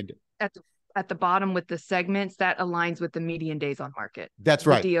market median. At the bottom with the segments, that aligns with the median days on market. That's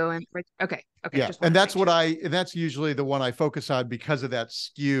right. DOM. Okay. Yeah. And that's that's usually the one I focus on because of that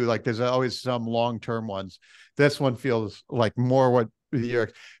skew. Like, there's always some long-term ones. This one feels like more what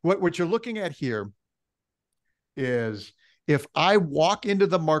you're looking at here is, if I walk into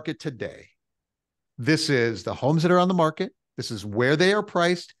the market today, this is the homes that are on the market. This is where they are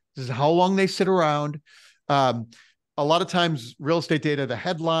priced. This is how long they sit around. A lot of times real estate data, the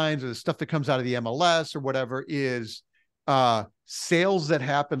headlines or the stuff that comes out of the MLS or whatever, is sales that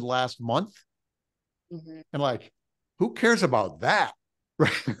happened last month. And like, who cares about that?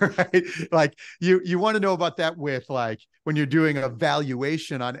 Right. Like, you want to know about that with, like, when you're doing a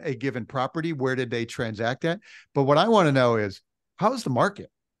valuation on a given property, where did they transact at? But what I want to know is, how's the market?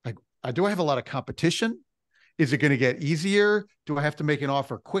 Like, do I have a lot of competition? Is it going to get easier? Do I have to make an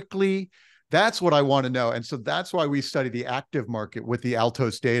offer quickly? That's what I want to know. And so that's why we study the active market with the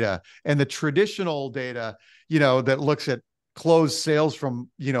Altos data, and the traditional data, that looks at closed sales from,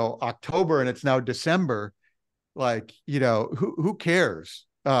 October, and it's now December. Like, who cares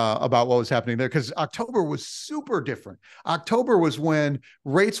about what was happening there? Because October was super different. October was when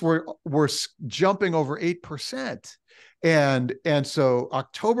rates were jumping over 8%. And so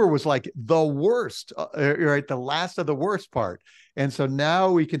October was like the worst, right? The last of the worst part. And so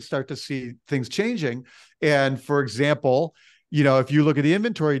now we can start to see things changing. And for example, if you look at the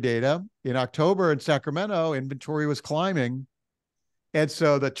inventory data in October in Sacramento, inventory was climbing. And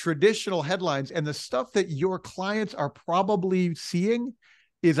so the traditional headlines and the stuff that your clients are probably seeing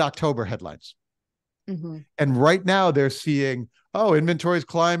is October headlines. And right now they're seeing, inventory is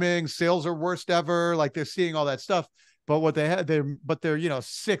climbing, sales are worst ever. Like, they're seeing all that stuff. But what they had, they're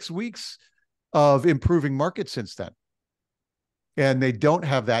 6 weeks of improving market since then. And they don't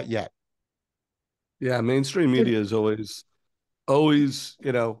have that yet. Yeah, mainstream media is always,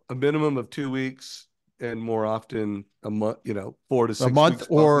 a minimum of 2 weeks, and more often a month, 4 to 6 weeks. A month,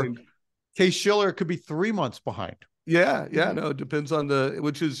 or Case Shiller could be 3 months behind. Yeah. No, it depends on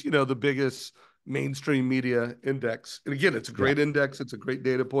which is, the biggest mainstream media index. And again, it's a great index. It's a great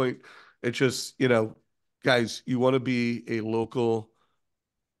data point. It's just, guys, you want to be a local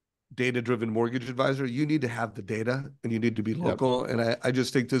data-driven mortgage advisor, you need to have the data, and you need to be local. And I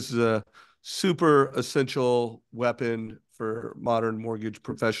just think this is a super essential weapon for modern mortgage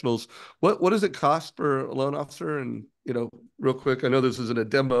professionals. What does it cost for a loan officer? And, real quick, I know this isn't a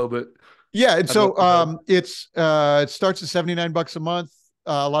demo, but yeah. And so it starts at $79 a month.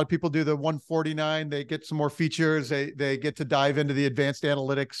 A lot of people do the $149. They get some more features. They get to dive into the advanced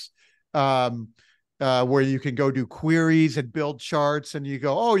analytics, where you can go do queries and build charts, and you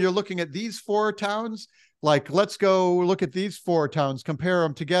go, you're looking at these 4 towns. Like, let's go look at these 4 towns, compare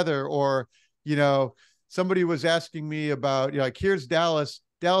them together. Or, somebody was asking me about, like, here's Dallas.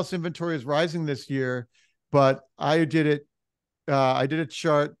 Dallas inventory is rising this year, but I did a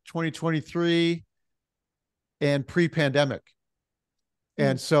chart 2023 and pre-pandemic.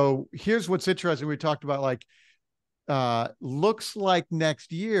 And so here's what's interesting. We talked about, like, looks like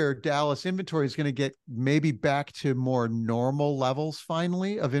next year Dallas inventory is going to get maybe back to more normal levels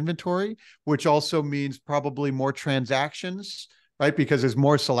finally of inventory, which also means probably more transactions, right? Because there's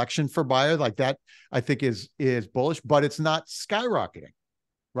more selection for buyer. Like that, I think is bullish, but it's not skyrocketing,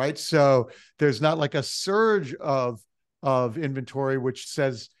 right? So there's not like a surge of inventory, which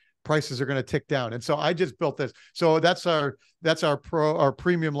says prices are going to tick down. And so I just built this. So that's our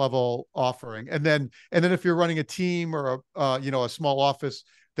premium level offering. And then if you're running a team or a small office,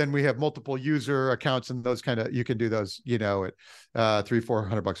 then we have multiple user accounts and those kind of, you can do those, at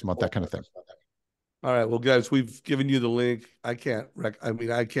 $300-400 a month, that kind of thing. All right, well, guys, we've given you the link. I can't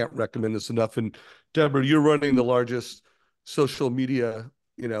recommend this enough. And Deborah, you're running the largest social media,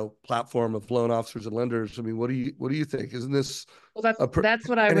 platform of loan officers and lenders. I mean, what do you think? Isn't this? Well, that's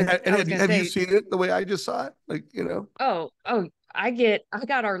what I was going to say. Have you seen it the way I just saw it? Like, Oh, I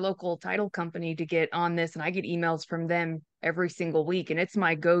got our local title company to get on this, and I get emails from them every single week, and it's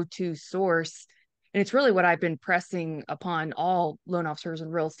my go-to source. And it's really what I've been pressing upon all loan officers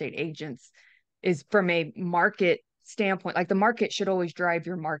and real estate agents is from a market standpoint. Like, the market should always drive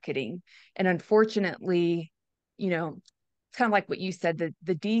your marketing. And unfortunately, it's kind of like what you said,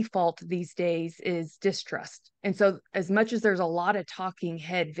 the default these days is distrust. And so as much as there's a lot of talking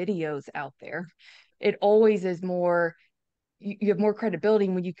head videos out there, it always is more, you have more credibility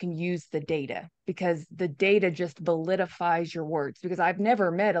when you can use the data, because the data just validifies your words. Because I've never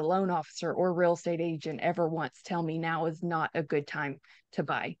met a loan officer or real estate agent ever once tell me now is not a good time to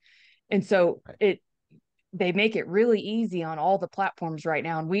buy. And so they make it really easy on all the platforms right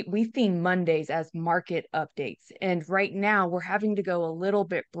now. And we theme Mondays as market updates. And right now we're having to go a little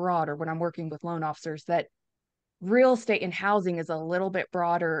bit broader when I'm working with loan officers, that real estate and housing is a little bit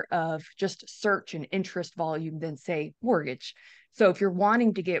broader of just search and interest volume than, say, mortgage. So if you're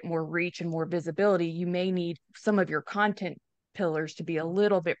wanting to get more reach and more visibility, you may need some of your content pillars to be a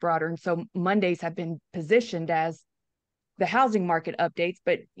little bit broader. And so Mondays have been positioned as the housing market updates,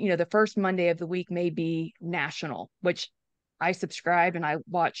 but the first Monday of the week may be national, which I subscribe and I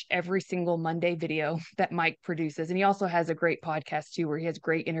watch every single Monday video that Mike produces. And he also has a great podcast too, where he has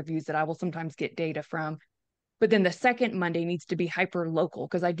great interviews that I will sometimes get data from. But then the second Monday needs to be hyper local,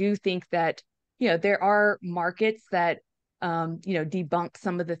 because I do think that, there are markets that, debunk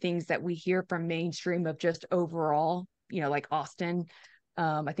some of the things that we hear from mainstream of just overall, like Austin.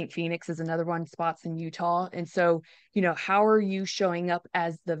 I think Phoenix is another one, spots in Utah. And so, how are you showing up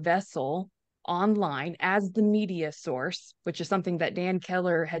as the vessel online, as the media source, which is something that Dan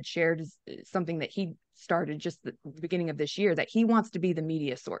Keller had shared, is something that he started just the beginning of this year, that he wants to be the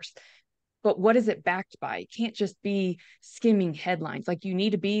media source. But what is it backed by? It can't just be skimming headlines. Like, you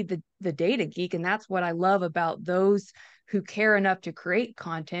need to be the data geek. And that's what I love about those who care enough to create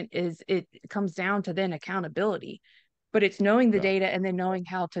content, is it comes down to then accountability. But it's knowing the data and then knowing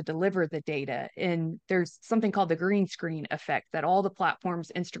how to deliver the data. And there's something called the green screen effect that all the platforms,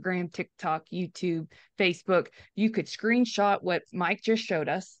 Instagram, TikTok, YouTube, Facebook, you could screenshot what Mike just showed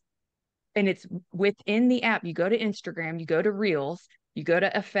us. And it's within the app. You go to Instagram, you go to Reels, you go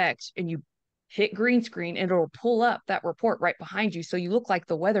to Effects, and you hit green screen, and it'll pull up that report right behind you. So you look like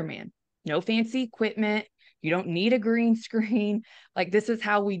the weatherman. No fancy equipment. You don't need a green screen. Like, this is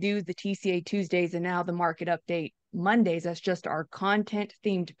how we do the TCA Tuesdays and now the market update Mondays. That's just our content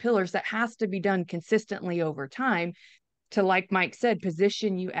themed pillars that has to be done consistently over time to, like Mike said,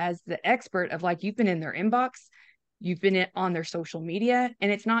 position you as the expert of, like, you've been in their inbox, you've been on their social media,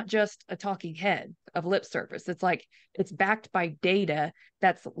 and it's not just a talking head of lip service. It's like, it's backed by data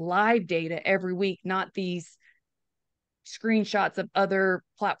that's live data every week, not these screenshots of other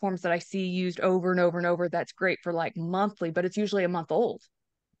platforms that I see used over and over and over. That's great for like monthly, but it's usually a month old.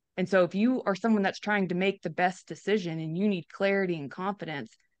 And so if you are someone that's trying to make the best decision and you need clarity and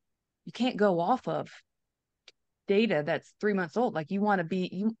confidence, you can't go off of data that's 3 months old. Like, you want to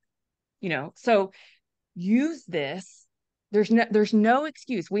be, so use this. There's no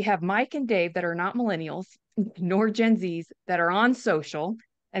excuse. We have Mike and Dave that are not millennials nor Gen Zs that are on social,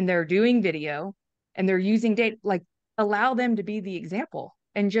 and they're doing video and they're using data. Like, allow them to be the example.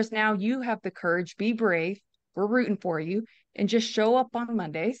 And just now you have the courage, be brave. We're rooting for you, and just show up on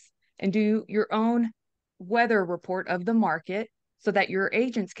Mondays and do your own weather report of the market, so that your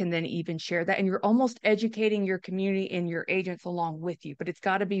agents can then even share that. And you're almost educating your community and your agents along with you, but it's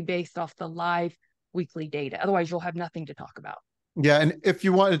got to be based off the live weekly data. Otherwise, you'll have nothing to talk about. Yeah, and if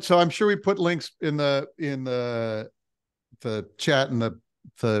you wanted, so I'm sure we put links in the chat and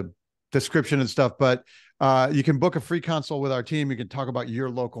the description and stuff, but you can book a free consult with our team. You can talk about your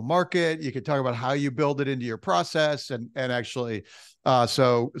local market. You can talk about how you build it into your process, and actually,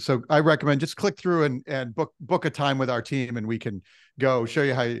 so I recommend just click through and book a time with our team, and we can go show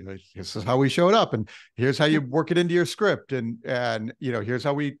you how this is how we show it up, and here's how you work it into your script, and here's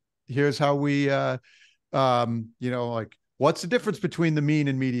how we like what's the difference between the mean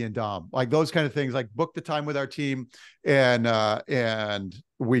and median dom, like those kind of things. Like book the time with our team, and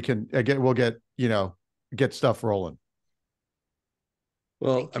we can again we'll get stuff rolling.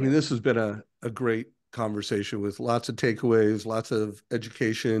 Well, Thank I mean, you. this has been a great conversation with lots of takeaways, lots of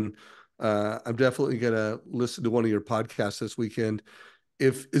education. I'm definitely gonna listen to one of your podcasts this weekend.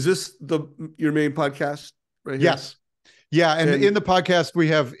 If is this your main podcast right here? Yes. Yeah, and in And the podcast we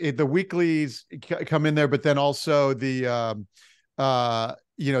have the weeklies come in there, but then also the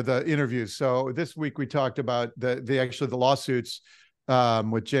interviews. So this week we talked about the lawsuits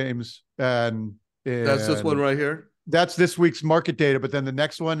with James, that's this one and right here. that's this week's market data. But then the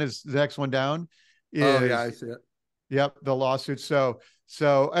next one down Oh yeah, I is, see it. yep, the lawsuits. So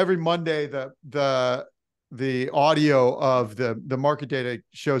every Monday the audio of the market data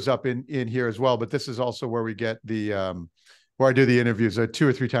shows up in here as well. But this is also where we get where I do the interviews 2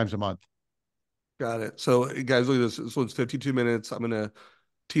 or 3 times a month. Got it. So guys, look at this. This one's 52 minutes. I'm gonna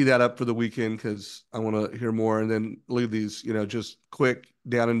tee that up for the weekend because I want to hear more. And then leave these, just quick,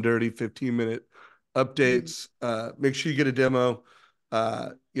 down and dirty 15-minute updates. Make sure you get a demo.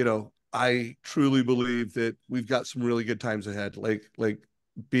 I truly believe that we've got some really good times ahead. Like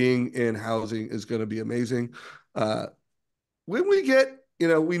being in housing is going to be amazing. Uh, when we get,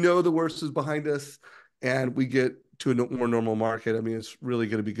 we know the worst is behind us and we get to a more normal market. I mean, it's really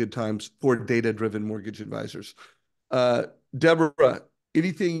going to be good times for data-driven mortgage advisors. Deborah,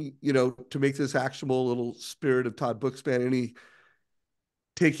 anything, to make this actionable, a little spirit of Todd Bookspan, any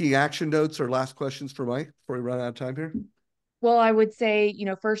taking action notes or last questions for Mike before we run out of time here? Well, I would say,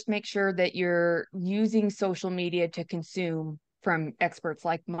 first make sure that you're using social media to consume from experts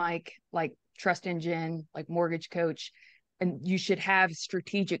like Mike, like Trust Engine, like Mortgage Coach. And you should have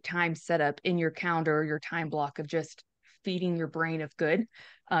strategic time set up in your calendar or your time block of just feeding your brain of good.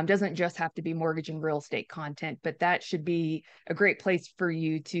 Doesn't just have to be mortgage and real estate content, but that should be a great place for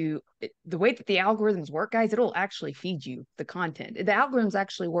you the way that the algorithms work, guys, it'll actually feed you the content. The algorithms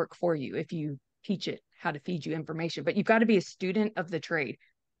actually work for you if you teach it how to feed you information, but you've got to be a student of the trade.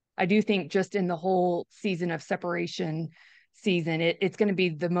 I do think just in the whole season of separation season, it's going to be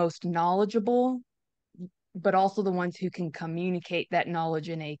the most knowledgeable, but also the ones who can communicate that knowledge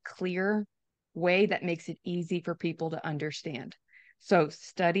in a clear way that makes it easy for people to understand. So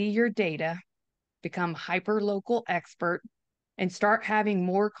study your data, become hyper local expert, and start having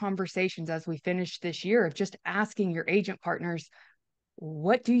more conversations as we finish this year of just asking your agent partners,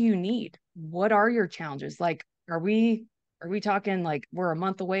 what do you need? What are your challenges? Like, are we talking like we're a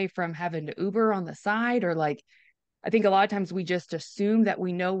month away from having to Uber on the side? Or like, I think a lot of times we just assume that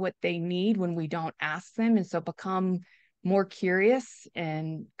we know what they need when we don't ask them. And so become more curious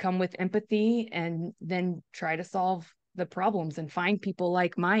and come with empathy and then try to solve the problems and find people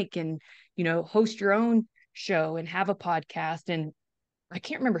like Mike and, host your own show and have a podcast. And I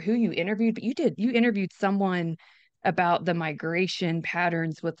can't remember who you interviewed, but you interviewed someone about the migration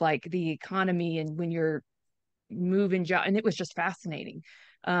patterns with like the economy and when you're moving job, and it was just fascinating.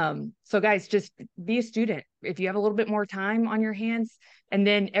 So guys, just be a student. If you have a little bit more time on your hands, and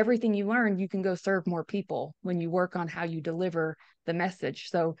then everything you learn, you can go serve more people when you work on how you deliver the message.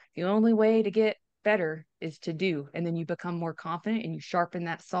 So the only way to get better is to do, and then you become more confident and you sharpen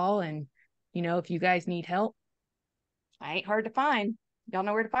that saw. And if you guys need help, I ain't hard to find. Y'all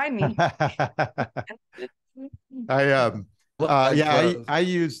know where to find me. I Like, yeah, I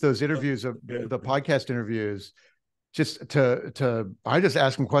use those interviews of the podcast interviews just I just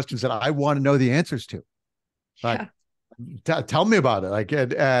ask them questions that I want to know the answers to. Like, Yeah. tell me about it. Like,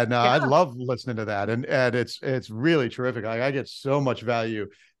 and I Yeah. love listening to that, and it's really terrific. Like, I get so much value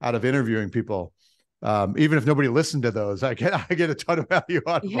out of interviewing people. Even if nobody listened to those, I get a ton of value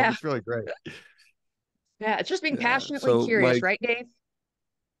out of them. Yeah. It's really great. Yeah. It's just being yeah. passionately So curious, Mike, right, Dave?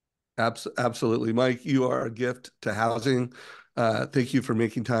 absolutely. Mike, you are a gift to housing. Thank you for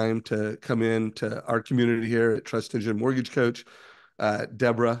making time to come in to our community here at Trust Engine Mortgage Coach.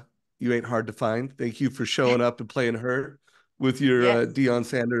 Deborah, you ain't hard to find. Thank you for showing up and playing her with your Yes. Deion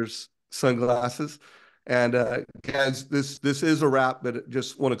Sanders sunglasses. And guys, this is a wrap, but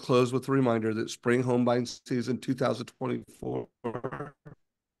just want to close with a reminder that spring home buying season 2024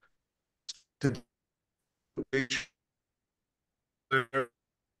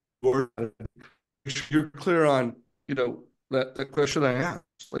 you're clear on, that question I asked,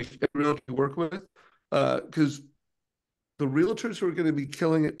 like everyone you work with, because the realtors who are going to be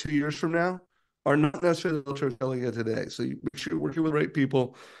killing it 2 years from now are not necessarily the realtors killing it today. So you make sure you're working with the right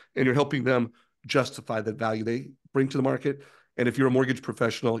people and you're helping them justify the value they bring to the market. And if you're a mortgage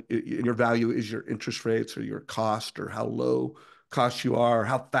professional and your value is your interest rates or your cost or how low cost you are, or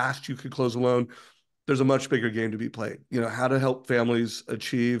how fast you could close a loan, there's a much bigger game to be played. How to help families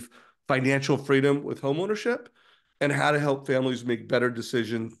achieve financial freedom with homeownership and how to help families make better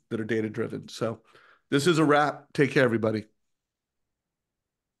decisions that are data driven. So this is a wrap. Take care, everybody.